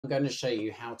I'm going to show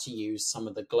you how to use some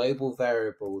of the global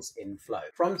variables in Flow.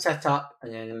 From setup,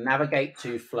 I'm going to navigate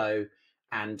to Flow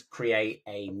and create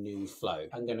a new flow.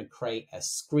 I'm going to create a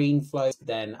screen flow.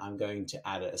 Then I'm going to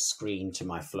add a screen to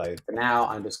my flow. For now,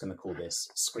 I'm just going to call this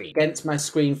screen. Against my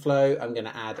screen flow, I'm going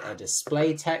to add a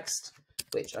display text,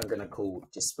 which I'm going to call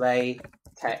display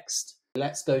text.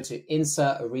 Let's go to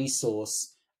insert a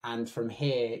resource. And from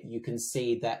here, you can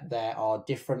see that there are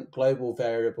different global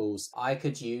variables. I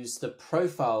could use the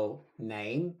profile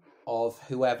name of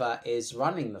whoever is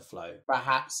running the flow.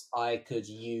 Perhaps I could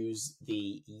use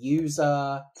the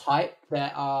user type.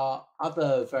 There are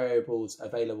other variables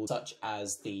available, such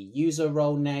as the user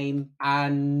role name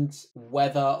and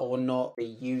whether or not the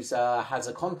user has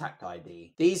a contact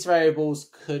ID. These variables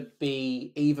could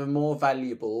be even more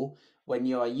valuable when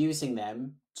you are using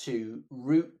them to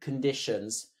route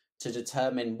conditions to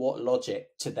determine what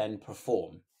logic to then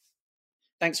perform.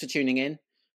 Thanks for tuning in.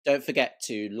 Don't forget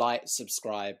to like,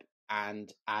 subscribe,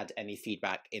 and add any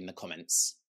feedback in the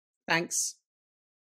comments. Thanks.